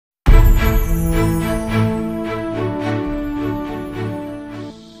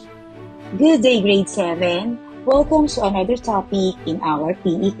Good day, grade 7. Welcome to another topic in our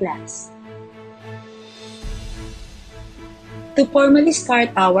PE class. To formally start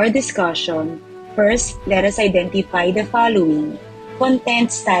our discussion, first, let us identify the following.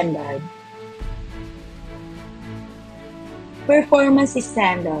 Content standard. Performance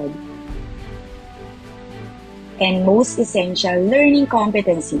standard. And most essential learning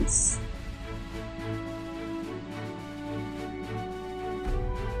competencies.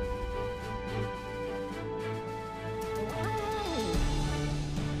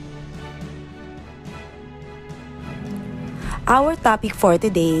 Our topic for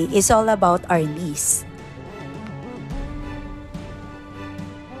today is all about our knees.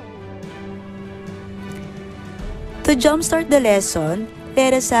 To jumpstart the lesson,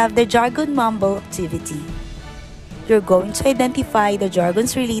 let us have the jargon mumble activity. You're going to identify the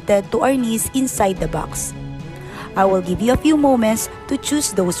jargons related to our knees inside the box. I will give you a few moments to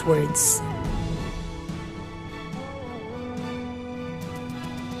choose those words.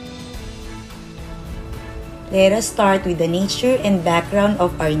 Let us start with the nature and background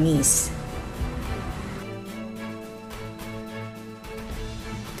of our knees.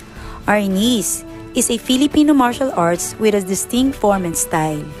 Our knees is a Filipino martial arts with a distinct form and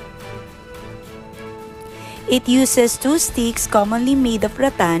style. It uses two sticks commonly made of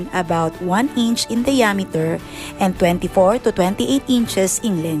rattan about 1 inch in diameter and 24 to 28 inches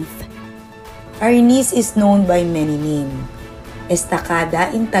in length. Our knees is known by many names.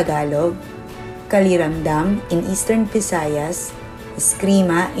 Estacada in Tagalog, Kaliramdam in Eastern Visayas,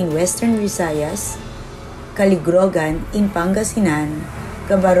 Eskrima in Western Visayas, Kaligrogan in Pangasinan,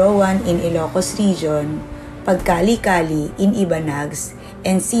 Cabaroan in Ilocos Region, Pagkali-Kali in Ibanags,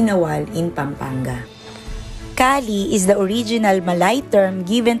 and Sinawal in Pampanga. Kali is the original Malay term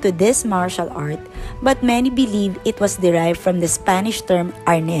given to this martial art, but many believe it was derived from the Spanish term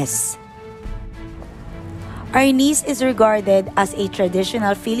arnes. Arnis is regarded as a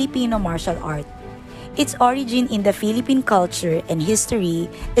traditional Filipino martial art. Its origin in the Philippine culture and history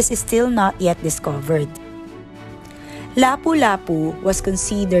is still not yet discovered. Lapu-Lapu was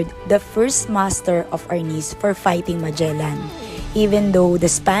considered the first master of arnis for fighting Magellan. Even though the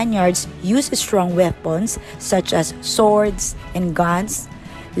Spaniards used strong weapons such as swords and guns,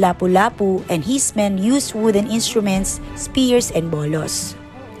 Lapu-Lapu and his men used wooden instruments, spears, and bolos.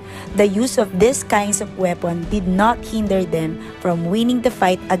 The use of these kinds of weapons did not hinder them from winning the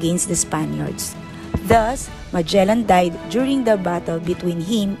fight against the Spaniards. Thus, Magellan died during the battle between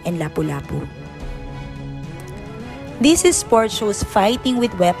him and Lapu-Lapu. This sport shows fighting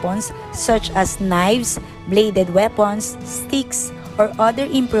with weapons such as knives, bladed weapons, sticks, or other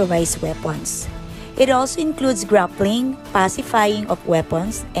improvised weapons. It also includes grappling, pacifying of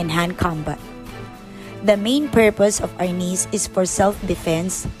weapons, and hand combat. The main purpose of arnis is for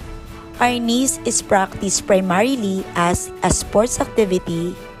self-defense. Arnis is practiced primarily as a sports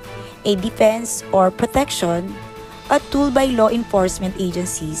activity, a defense or protection, a tool by law enforcement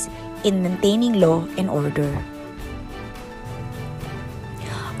agencies in maintaining law and order.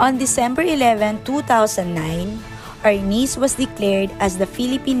 On December 11, 2009, arnis was declared as the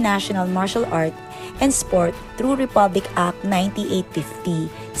Philippine National Martial Art and Sport through Republic Act 9850,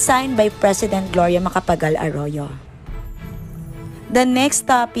 signed by President Gloria Macapagal Arroyo. The next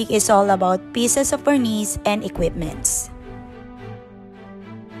topic is all about pieces of arnis and equipments.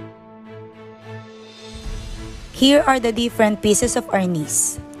 Here are the different pieces of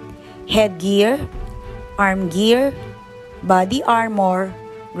arnis: headgear, arm gear, body armor,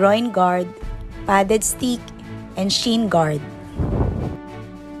 groin guard, padded stick, and shin guard.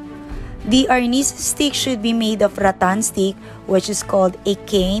 The arnis stick should be made of rattan stick, which is called a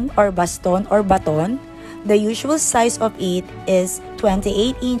cane or baston or baton. The usual size of it is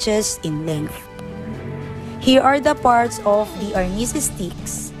 28 inches in length. Here are the parts of the arnis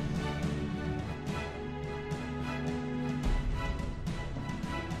sticks.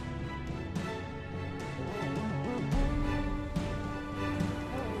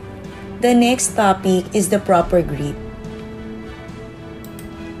 The next topic is the proper grip.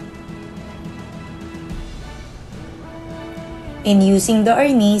 In using the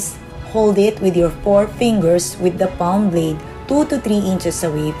arnis, hold it with your 4 fingers with the palm blade 2 to 3 inches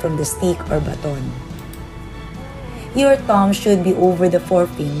away from the stick or baton. Your thumb should be over the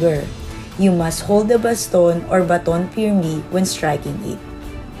forefinger. You must hold the baston or baton firmly when striking it.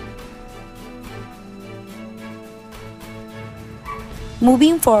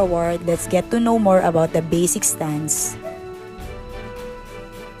 Moving forward, let's get to know more about the basic stance.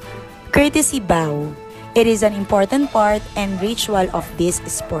 Courtesy bow. It is an important part and ritual of this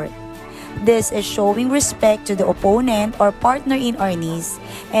sport. This is showing respect to the opponent or partner in arnis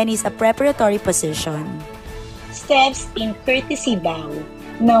and is a preparatory position. Steps in courtesy bow.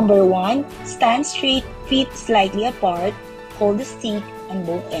 Number 1, stand straight, feet slightly apart, hold the stick on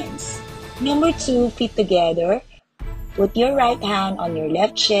both ends. Number 2, feet together, put your right hand on your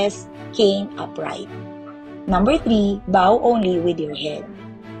left chest, cane upright. Number 3, bow only with your head.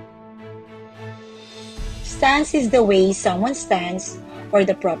 Stance is the way someone stands or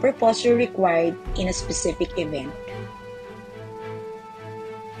the proper posture required in a specific event.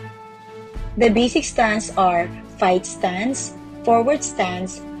 The basic stance are fight stance, forward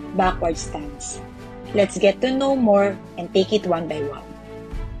stance, backward stance. Let's get to know more and take it one by one.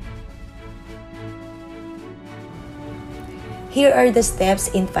 Here are the steps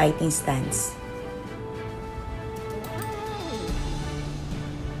in fighting stance.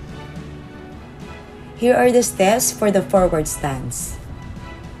 Here are the steps for the forward stance.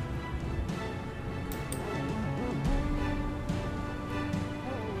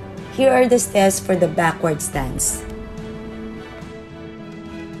 Here are the steps for the backward stance.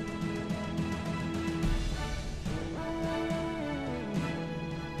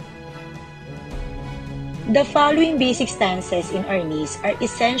 The following basic stances in arnis are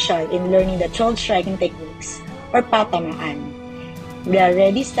essential in learning the 12 striking techniques or patamaan. The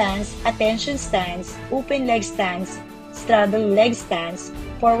ready stance, attention stance, open leg stance, straddle leg stance,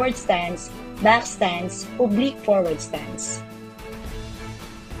 forward stance, back stance, oblique forward stance.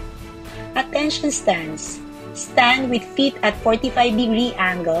 Attention stance. Stand with feet at 45-degree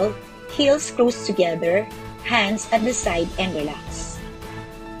angle, heels close together, hands at the side and relax.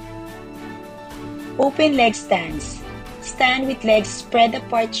 Open leg stance. Stand with legs spread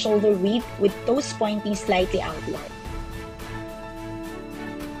apart shoulder width with toes pointing slightly outward.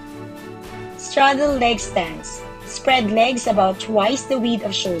 Straddle leg stance. Spread legs about twice the width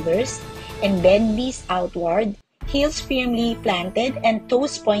of shoulders and bend knees outward, heels firmly planted and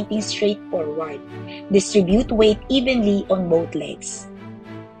toes pointing straight forward. Distribute weight evenly on both legs.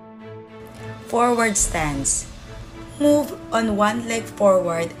 Forward stance. Move on one leg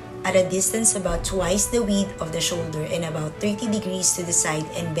forward at a distance about twice the width of the shoulder and about 30 degrees to the side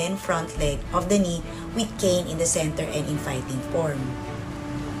and bend front leg of the knee with cane in the center and in fighting form.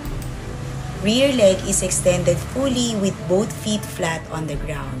 Rear leg is extended fully with both feet flat on the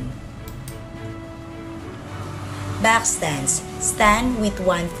ground. Back stance. Stand with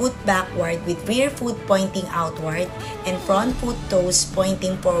one foot backward with rear foot pointing outward and front foot toes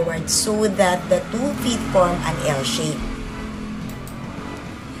pointing forward so that the 2 feet form an L shape.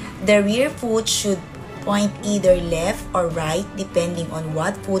 The rear foot should point either left or right depending on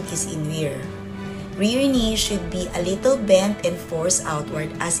what foot is in rear. Rear knee should be a little bent and forced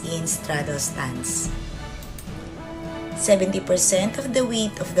outward as in straddle stance. 70% of the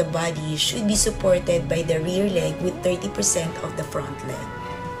weight of the body should be supported by the rear leg with 30% of the front leg.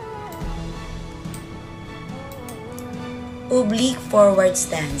 Oblique forward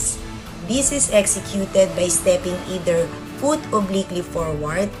stance. This is executed by stepping either foot obliquely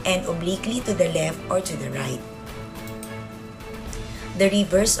forward and obliquely to the left or to the right. The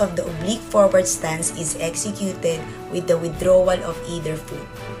reverse of the oblique forward stance is executed with the withdrawal of either foot.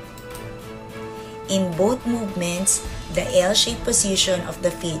 In both movements, the L-shaped position of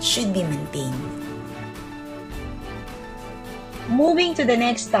the feet should be maintained. Moving to the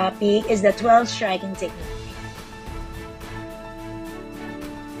next topic is the 12 striking technique.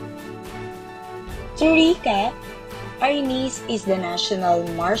 To recap, arnis is the national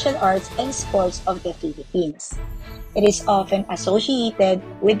martial arts and sports of the Philippines. It is often associated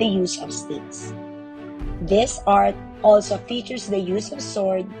with the use of sticks. This art also features the use of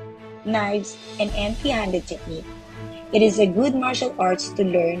sword, knives, and empty-handed technique. It is a good martial arts to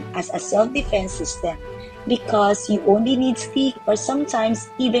learn as a self-defense system because you only need stick or sometimes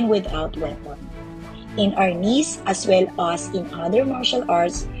even without weapon. In arnis as well as in other martial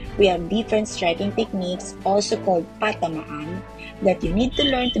arts, we have different striking techniques, also called patamaan, that you need to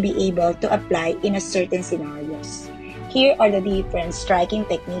learn to be able to apply in a certain scenarios. Here are the different striking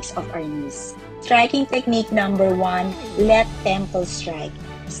techniques of arnis. Striking technique number 1, left temple strike.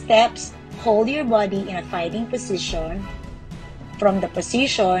 Steps, hold your body in a fighting position. From the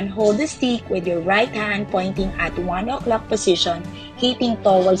position, hold the stick with your right hand pointing at 1 o'clock position, hitting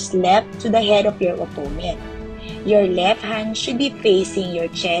towards left to the head of your opponent. Your left hand should be facing your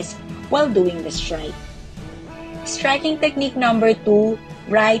chest while doing the strike. Striking technique number 2,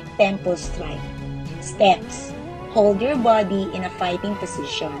 right temple strike. Steps, hold your body in a fighting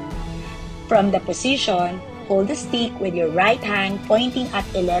position. From the position, hold the stick with your right hand pointing at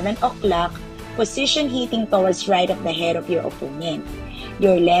 11 o'clock, position hitting towards right of the head of your opponent.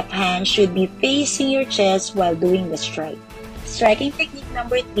 Your left hand should be facing your chest while doing the strike. Striking technique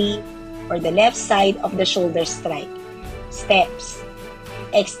number 3, or the left side of the shoulder strike. Steps.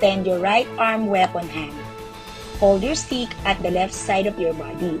 Extend your right arm weapon hand. Hold your stick at the left side of your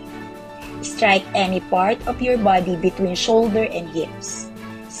body. Strike any part of your body between shoulder and hips.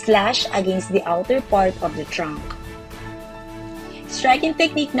 Slash against the outer part of the trunk. Striking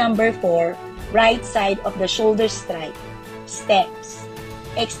technique number 4, right side of the shoulder strike. Steps.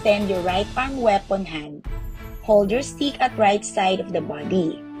 Extend your right arm weapon hand. Hold your stick at right side of the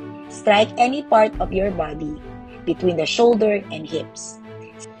body. Strike any part of your body between the shoulder and hips.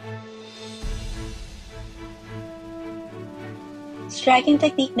 Striking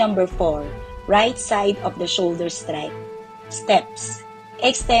technique number 4, right side of the shoulder strike. Steps.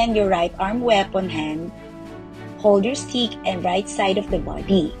 Extend your right arm weapon hand. Hold your stick and right side of the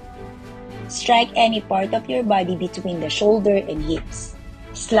body. Strike any part of your body between the shoulder and hips.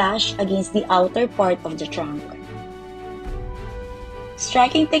 Slash against the outer part of the trunk.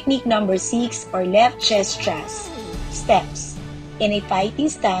 Striking technique number 6, or left chest thrust. Steps. In a fighting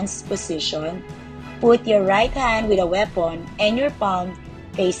stance position, put your right hand with a weapon and your palm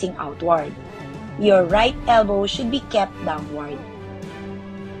facing outward. Your right elbow should be kept downward.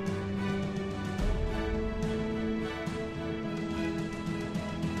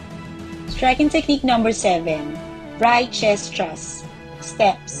 Striking technique number 7, right chest thrust.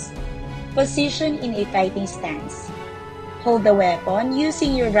 Steps. Position in a fighting stance. Hold the weapon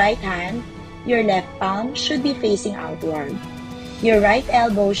using your right hand. Your left palm should be facing outward. Your right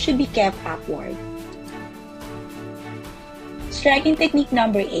elbow should be kept upward. Striking technique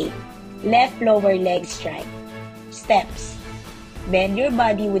number 8, left lower leg strike. Steps. Bend your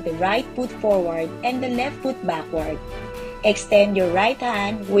body with the right foot forward and the left foot backward. Extend your right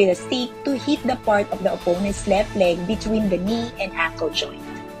hand with a stick to hit the part of the opponent's left leg between the knee and ankle joint.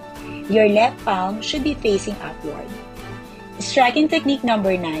 Your left palm should be facing upward. Striking technique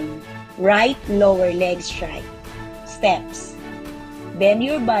number 9, right lower leg strike. Steps. Bend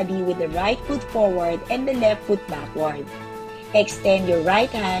your body with the right foot forward and the left foot backward. Extend your right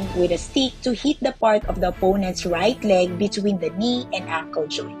hand with a stick to hit the part of the opponent's right leg between the knee and ankle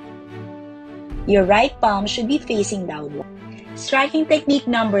joint. Your right palm should be facing downward. Striking technique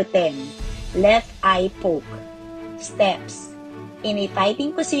number 10, left eye poke. Steps. In a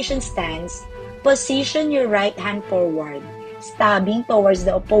fighting position stance, position your right hand forward, stabbing towards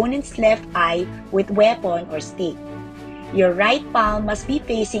the opponent's left eye with weapon or stick. Your right palm must be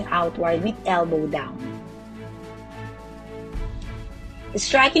facing outward with elbow down.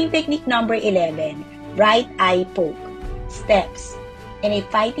 Striking technique number 11, right eye poke. Steps. In a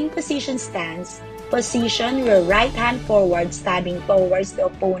fighting position stance, position your right hand forward, stabbing towards the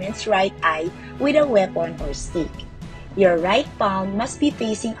opponent's right eye with a weapon or stick. Your right palm must be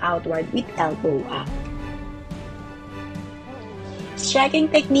facing outward with elbow up. Striking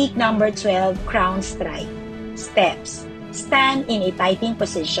technique number 12, crown strike. Steps. Stand in a fighting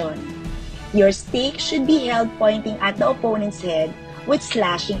position. Your stick should be held pointing at the opponent's head with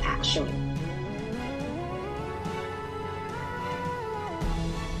slashing action.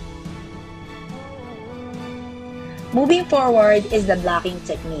 Moving forward is the blocking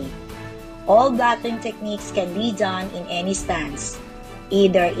technique. All blocking techniques can be done in any stance,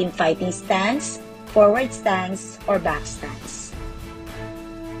 either in fighting stance, forward stance, or back stance.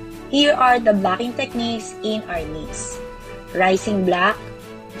 Here are the blocking techniques in our knees. Rising block,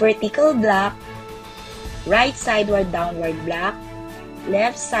 vertical block, right sideward downward block,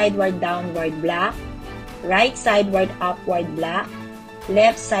 left sideward downward block, right sideward upward block,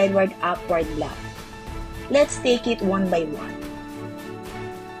 left sideward upward block. Let's take it one by one.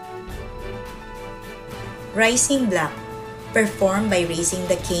 Rising block. Perform by raising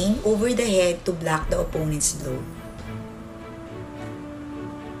the cane over the head to block the opponent's blow.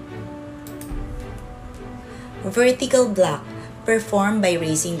 Vertical block. Perform by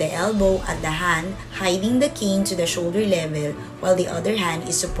raising the elbow at the hand, hiding the cane to the shoulder level while the other hand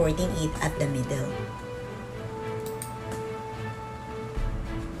is supporting it at the middle.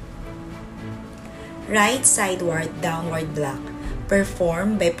 Right sideward downward block.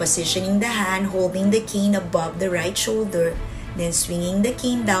 Perform by positioning the hand holding the cane above the right shoulder, then swinging the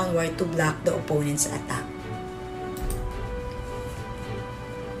cane downward to block the opponent's attack.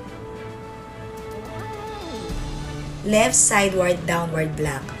 Left sideward downward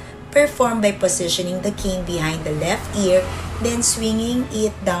block. Perform by positioning the cane behind the left ear, then swinging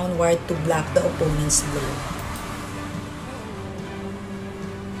it downward to block the opponent's blow.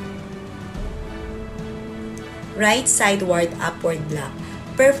 Right sideward upward block.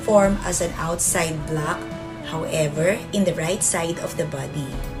 Perform as an outside block however, in the right side of the body.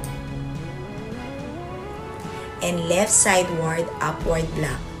 And left sideward upward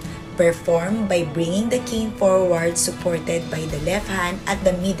block, performed by bringing the cane forward supported by the left hand at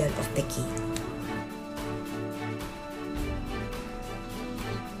the middle of the cane.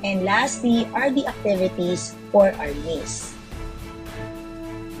 And lastly are the activities for our knees.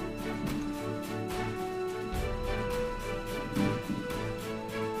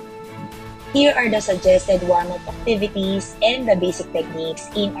 Here are the suggested warm-up activities and the basic techniques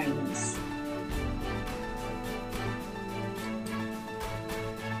in our knees.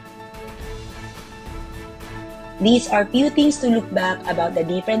 These are few things to look back about the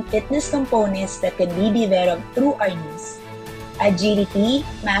different fitness components that can be developed through our knees. Agility,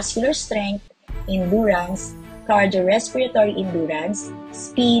 muscular strength, endurance, cardiorespiratory endurance,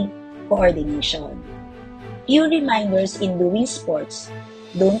 speed, coordination. Few reminders in doing sports.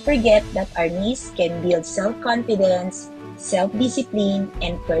 Don't forget that our knees can build self-confidence, self-discipline,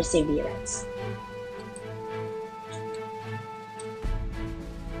 and perseverance.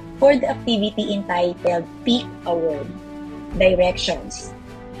 For the activity entitled Pick a Word, directions.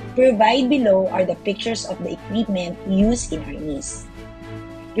 Provided below are the pictures of the equipment used in our knees.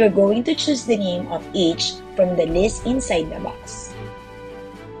 You're going to choose the name of each from the list inside the box.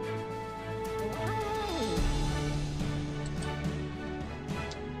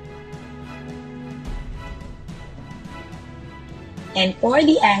 And for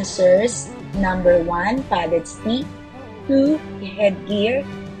the answers, number 1, padded stick, 2, headgear,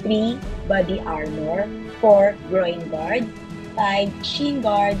 3, body armor, 4, groin guard, 5, shin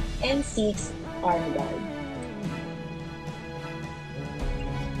guard, and 6, arm guard.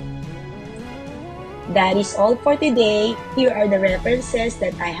 That is all for today. Here are the references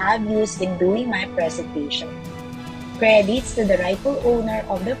that I have used in doing my presentation. Credits to the rightful owner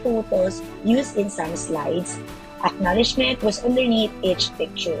of the photos used in some slides. Acknowledgement was underneath each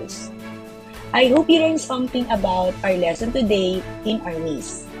pictures. I hope you learned something about our lesson today in our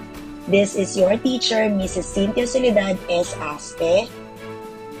knees. This is your teacher, Mrs. Cynthia Soledad S. Aspe.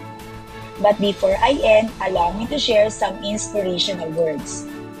 But before I end, allow me to share some inspirational words.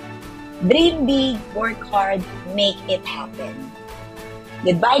 Dream big, work hard, make it happen.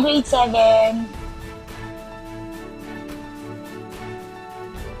 Goodbye, grade 7!